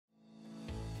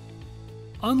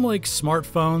Unlike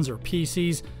smartphones or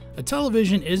PCs, a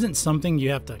television isn't something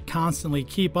you have to constantly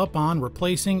keep up on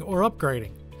replacing or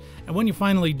upgrading. And when you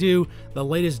finally do, the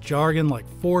latest jargon like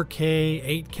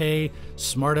 4K, 8K,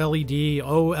 Smart LED,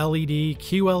 OLED,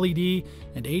 QLED,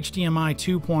 and HDMI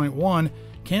 2.1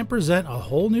 can present a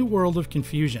whole new world of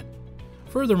confusion.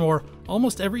 Furthermore,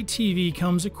 almost every TV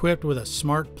comes equipped with a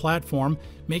smart platform,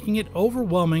 making it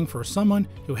overwhelming for someone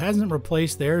who hasn't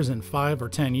replaced theirs in 5 or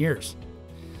 10 years.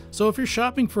 So if you're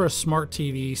shopping for a smart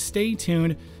TV, stay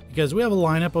tuned because we have a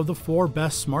lineup of the 4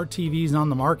 best smart TVs on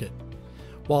the market.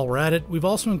 While we're at it, we've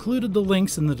also included the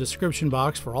links in the description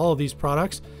box for all of these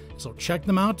products, so check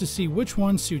them out to see which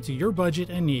one suits your budget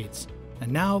and needs.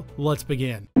 And now, let's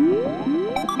begin.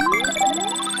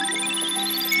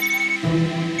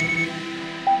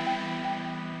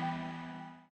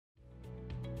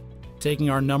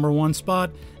 Taking our number 1 spot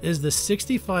is the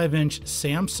 65-inch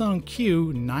Samsung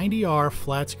Q90R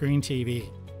flat screen TV.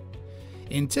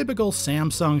 In typical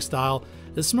Samsung style,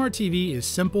 the Smart TV is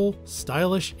simple,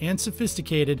 stylish, and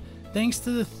sophisticated thanks to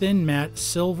the thin matte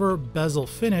silver bezel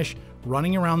finish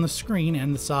running around the screen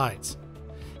and the sides.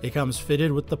 It comes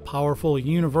fitted with the powerful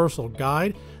universal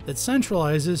guide that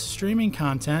centralizes streaming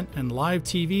content and live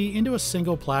TV into a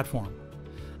single platform.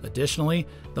 Additionally,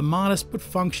 the modest but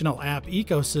functional app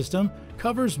ecosystem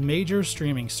covers major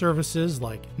streaming services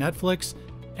like Netflix,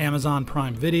 Amazon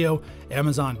Prime Video,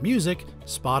 Amazon Music,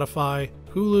 Spotify,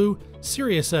 Hulu,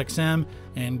 SiriusXM,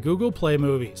 and Google Play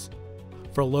Movies.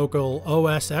 For local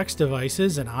OS X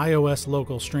devices and iOS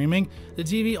local streaming, the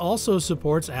TV also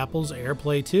supports Apple's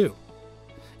AirPlay 2.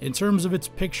 In terms of its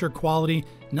picture quality,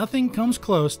 nothing comes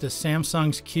close to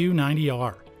Samsung's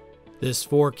Q90R. This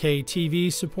 4K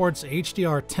TV supports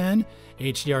HDR10,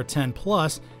 HDR10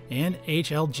 Plus, and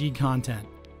HLG content.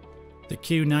 The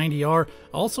Q90R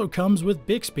also comes with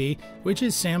Bixby, which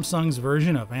is Samsung's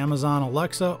version of Amazon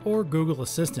Alexa or Google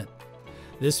Assistant.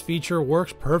 This feature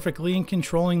works perfectly in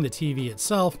controlling the TV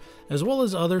itself, as well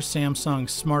as other Samsung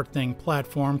SmartThing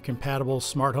platform-compatible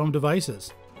smart home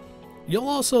devices. You'll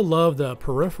also love the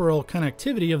peripheral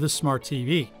connectivity of the Smart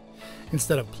TV.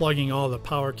 Instead of plugging all the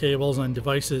power cables and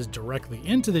devices directly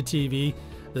into the TV,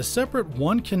 the separate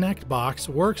One Connect box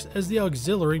works as the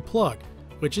auxiliary plug,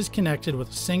 which is connected with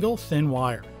a single thin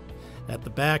wire. At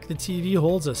the back, the TV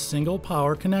holds a single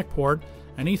power connect port,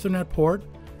 an Ethernet port,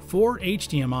 4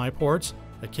 HDMI ports,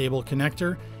 a cable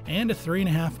connector, and a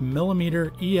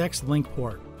 3.5mm EX link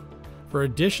port. For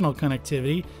additional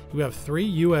connectivity, you have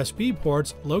 3 USB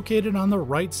ports located on the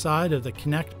right side of the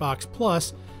Connect Box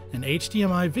Plus, an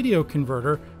HDMI video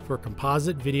converter for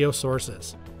composite video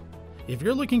sources. If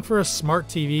you're looking for a smart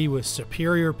TV with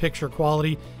superior picture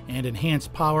quality and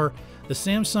enhanced power, the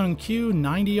Samsung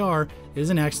Q90R is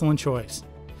an excellent choice.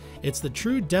 It's the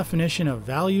true definition of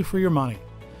value for your money.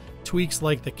 Tweaks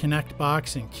like the Connect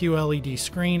Box and QLED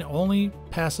screen only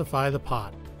pacify the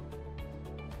pot.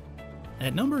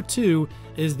 At number 2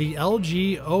 is the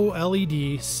LG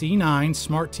OLED C9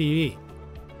 Smart TV.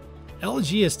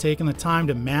 LG has taken the time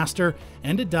to master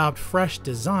and adopt fresh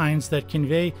designs that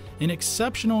convey an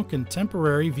exceptional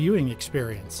contemporary viewing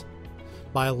experience.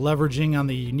 By leveraging on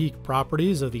the unique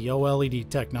properties of the OLED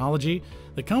technology,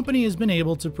 the company has been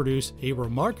able to produce a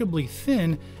remarkably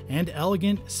thin and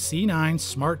elegant C9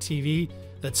 Smart TV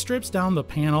that strips down the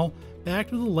panel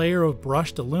backed with a layer of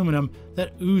brushed aluminum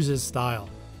that oozes style.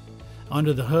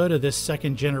 Under the hood of this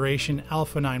second-generation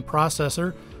Alpha 9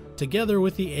 processor, together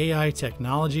with the AI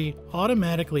technology,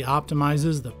 automatically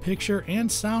optimizes the picture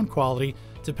and sound quality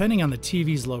depending on the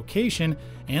TV's location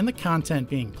and the content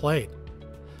being played.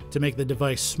 To make the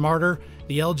device smarter,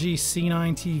 the LG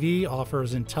C9 TV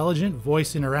offers intelligent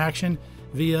voice interaction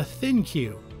via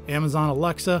ThinQ, Amazon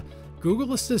Alexa,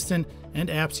 Google Assistant, and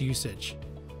apps usage.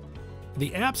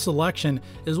 The app selection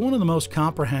is one of the most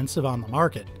comprehensive on the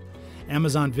market.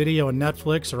 Amazon Video and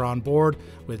Netflix are on board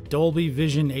with Dolby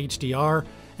Vision HDR,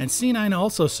 and C9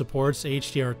 also supports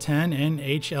HDR10 and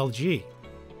HLG.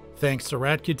 Thanks to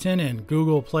Rakuten and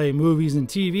Google Play Movies and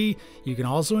TV, you can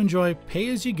also enjoy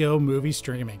pay-as-you-go movie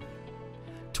streaming.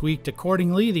 Tweaked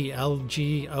accordingly, the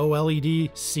LG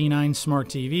OLED C9 Smart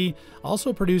TV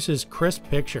also produces crisp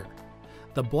picture.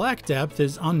 The black depth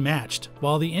is unmatched,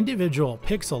 while the individual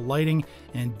pixel lighting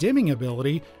and dimming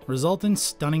ability result in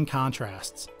stunning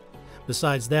contrasts.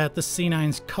 Besides that, the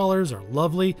C9's colors are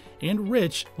lovely and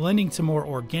rich, lending to more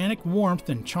organic warmth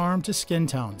and charm to skin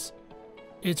tones.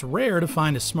 It's rare to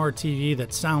find a smart TV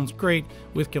that sounds great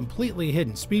with completely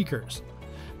hidden speakers.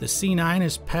 The C9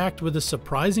 is packed with a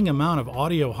surprising amount of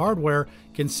audio hardware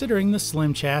considering the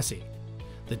slim chassis.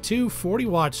 The two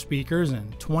 40-watt speakers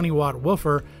and 20-watt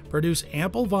woofer produce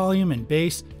ample volume and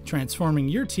bass, transforming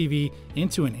your TV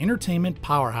into an entertainment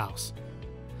powerhouse.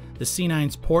 The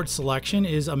C9's port selection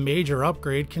is a major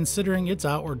upgrade considering its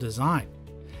outward design.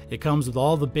 It comes with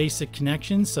all the basic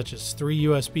connections such as 3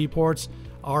 USB ports,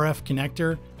 RF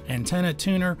connector, antenna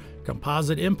tuner,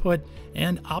 composite input,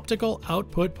 and optical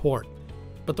output port.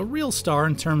 But the real star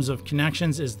in terms of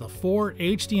connections is the 4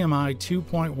 HDMI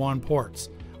 2.1 ports,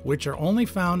 which are only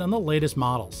found on the latest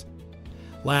models.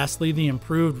 Lastly, the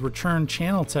improved return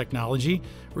channel technology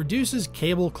reduces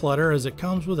cable clutter as it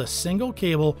comes with a single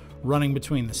cable running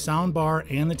between the soundbar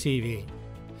and the TV.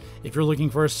 If you're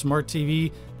looking for a smart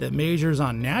TV that measures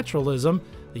on naturalism,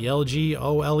 the LG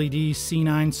OLED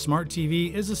C9 Smart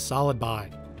TV is a solid buy.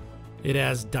 It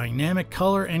has dynamic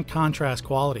color and contrast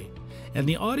quality, and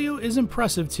the audio is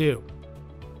impressive too.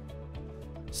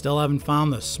 Still haven't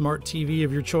found the smart TV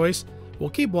of your choice? Well,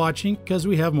 keep watching because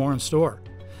we have more in store.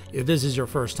 If this is your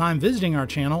first time visiting our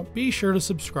channel, be sure to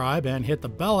subscribe and hit the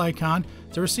bell icon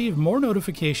to receive more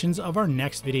notifications of our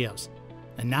next videos.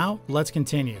 And now, let's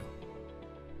continue.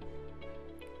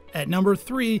 At number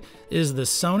 3 is the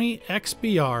Sony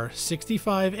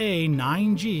XBR65A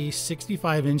 9G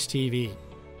 65-inch TV.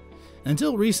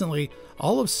 Until recently,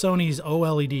 all of Sony's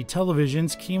OLED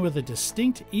televisions came with a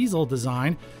distinct easel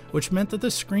design, which meant that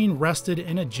the screen rested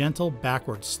in a gentle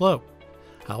backward slope.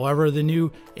 However, the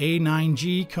new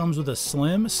A9G comes with a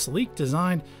slim, sleek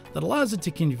design that allows it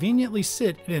to conveniently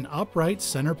sit in an upright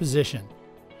center position.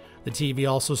 The TV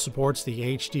also supports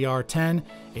the HDR10,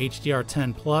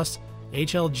 HDR10+,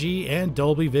 HLG, and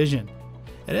Dolby Vision.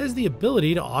 It has the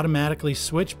ability to automatically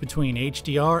switch between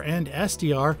HDR and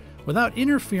SDR without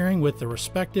interfering with the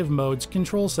respective mode's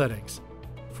control settings.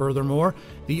 Furthermore,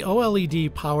 the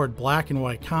OLED-powered black and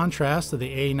white contrast of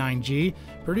the A9G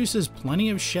produces plenty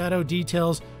of shadow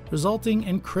details, resulting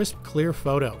in crisp, clear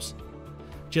photos.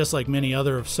 Just like many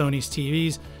other of Sony's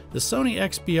TVs, the Sony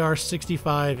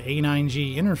XBR65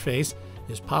 A9G interface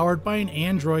is powered by an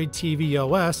Android TV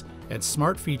OS and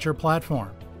smart feature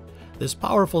platform. This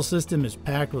powerful system is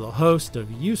packed with a host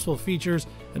of useful features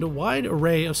and a wide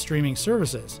array of streaming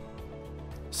services,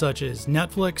 such as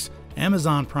Netflix,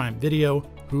 Amazon Prime Video,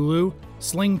 Hulu,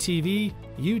 Sling TV,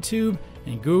 YouTube,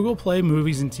 and Google Play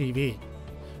Movies and TV.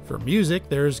 For music,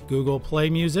 there's Google Play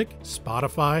Music,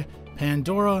 Spotify,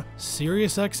 Pandora,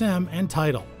 SiriusXM, and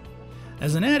Tidal.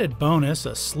 As an added bonus,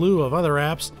 a slew of other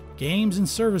apps, games, and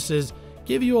services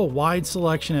give you a wide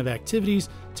selection of activities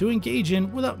to engage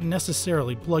in without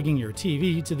necessarily plugging your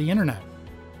TV to the internet.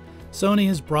 Sony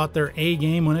has brought their A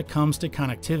game when it comes to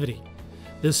connectivity.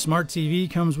 This smart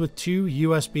TV comes with 2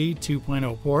 USB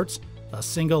 2.0 ports, a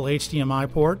single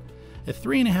HDMI port, a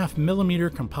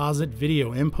 3.5mm composite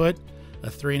video input, a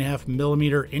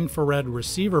 3.5mm infrared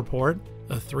receiver port,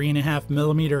 a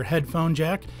 3.5mm headphone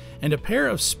jack, and a pair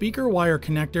of speaker wire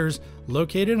connectors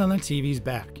located on the TV's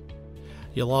back.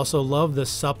 You'll also love the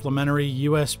supplementary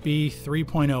USB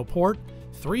 3.0 port,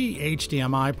 3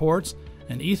 HDMI ports,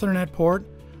 an Ethernet port,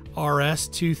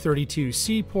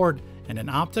 RS-232C port, and an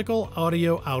optical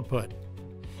audio output.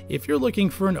 If you're looking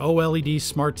for an OLED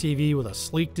smart TV with a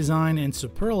sleek design and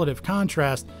superlative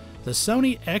contrast, the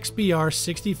Sony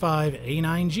XBR65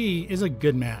 A9G is a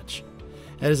good match.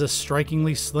 It has a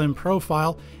strikingly slim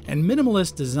profile and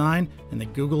minimalist design, and the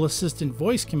Google Assistant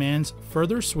voice commands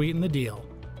further sweeten the deal.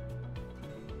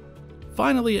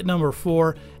 Finally, at number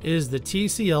 4 is the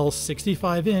TCL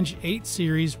 65-inch 8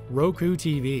 Series Roku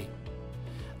TV.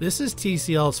 This is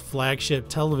TCL's flagship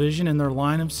television in their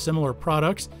line of similar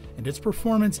products, and its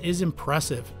performance is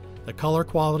impressive. The color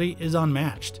quality is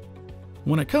unmatched.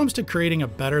 When it comes to creating a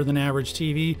better than average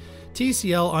TV,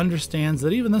 TCL understands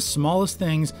that even the smallest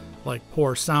things like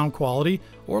poor sound quality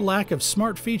or lack of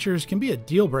smart features can be a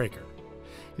deal breaker.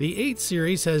 The 8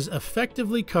 Series has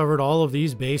effectively covered all of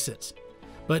these bases,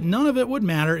 but none of it would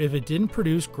matter if it didn't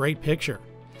produce great picture.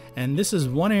 And this is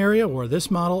one area where this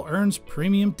model earns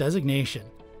premium designation.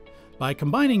 By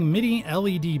combining mini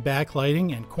LED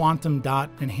backlighting and quantum dot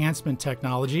enhancement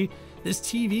technology, this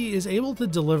TV is able to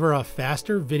deliver a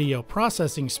faster video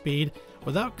processing speed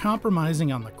without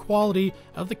compromising on the quality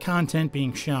of the content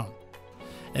being shown.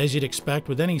 As you'd expect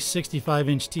with any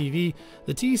 65-inch TV,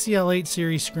 the TCL 8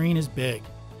 Series screen is big.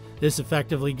 This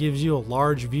effectively gives you a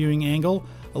large viewing angle,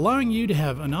 allowing you to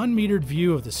have an unmetered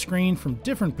view of the screen from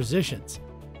different positions.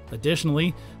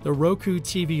 Additionally, the Roku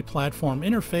TV platform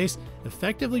interface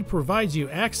effectively provides you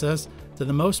access to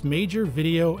the most major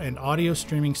video and audio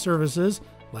streaming services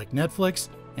like Netflix,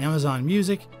 Amazon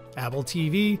Music, Apple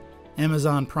TV,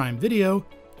 Amazon Prime Video,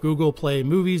 Google Play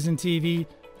Movies and TV,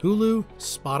 Hulu,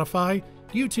 Spotify,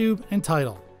 YouTube, and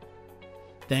Tidal.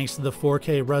 Thanks to the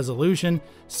 4K resolution,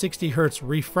 60Hz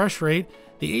refresh rate,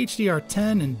 the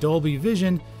HDR10 and Dolby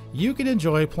Vision, you can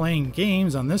enjoy playing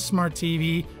games on this smart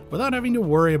TV without having to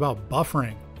worry about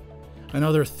buffering.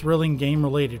 Another thrilling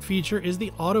game-related feature is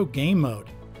the Auto Game Mode.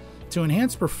 To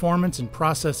enhance performance and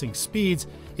processing speeds,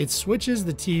 it switches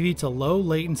the TV to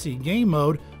low-latency game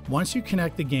mode once you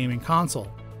connect the gaming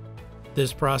console.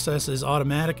 This process is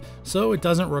automatic, so it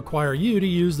doesn't require you to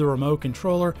use the remote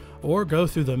controller or go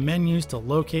through the menus to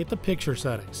locate the picture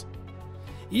settings.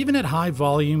 Even at high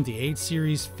volume, the 8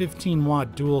 Series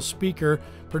 15-watt dual speaker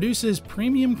produces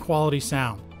premium quality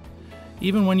sound.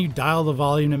 Even when you dial the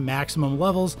volume to maximum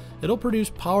levels, it'll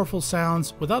produce powerful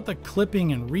sounds without the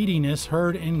clipping and readiness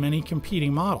heard in many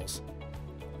competing models.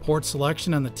 Port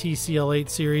selection on the TCL 8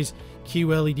 Series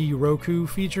QLED Roku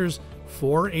features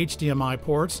 4 HDMI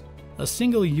ports, a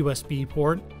single USB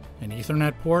port, an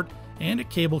Ethernet port, and a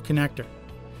cable connector.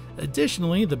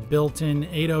 Additionally, the built-in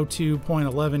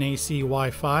 802.11 AC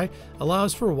Wi-Fi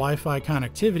allows for Wi-Fi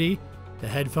connectivity, the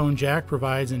headphone jack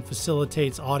provides and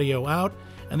facilitates audio out,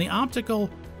 and the optical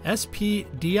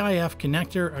SPDIF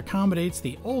connector accommodates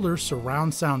the older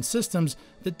surround sound systems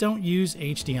that don't use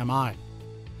HDMI.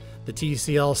 The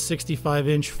TCL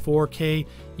 65-inch 4K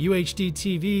UHD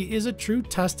TV is a true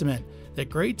testament that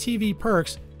great TV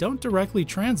perks don't directly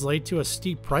translate to a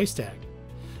steep price tag.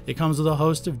 It comes with a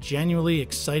host of genuinely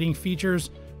exciting features,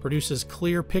 produces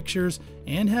clear pictures,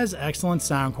 and has excellent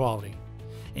sound quality.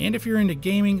 And if you're into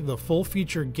gaming, the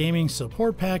full-feature gaming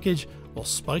support package will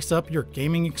spice up your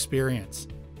gaming experience.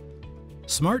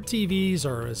 Smart TVs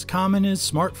are as common as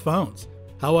smartphones.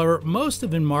 However, most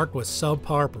have been marked with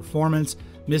subpar performance,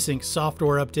 missing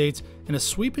software updates, and a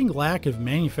sweeping lack of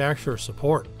manufacturer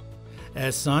support.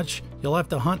 As such, you'll have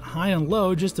to hunt high and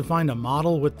low just to find a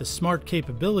model with the smart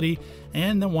capability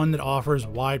and the one that offers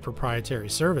wide proprietary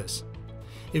service.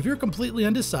 If you're completely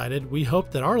undecided, we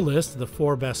hope that our list of the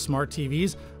 4 best smart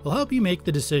TVs will help you make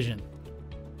the decision.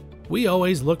 We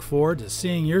always look forward to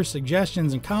seeing your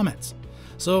suggestions and comments.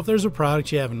 So if there's a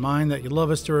product you have in mind that you'd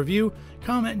love us to review,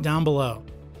 comment down below.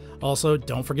 Also,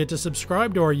 don't forget to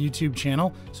subscribe to our YouTube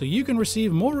channel so you can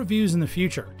receive more reviews in the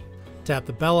future. Tap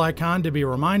the bell icon to be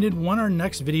reminded when our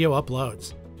next video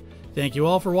uploads. Thank you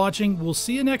all for watching. We'll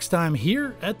see you next time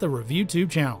here at the ReviewTube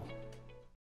channel.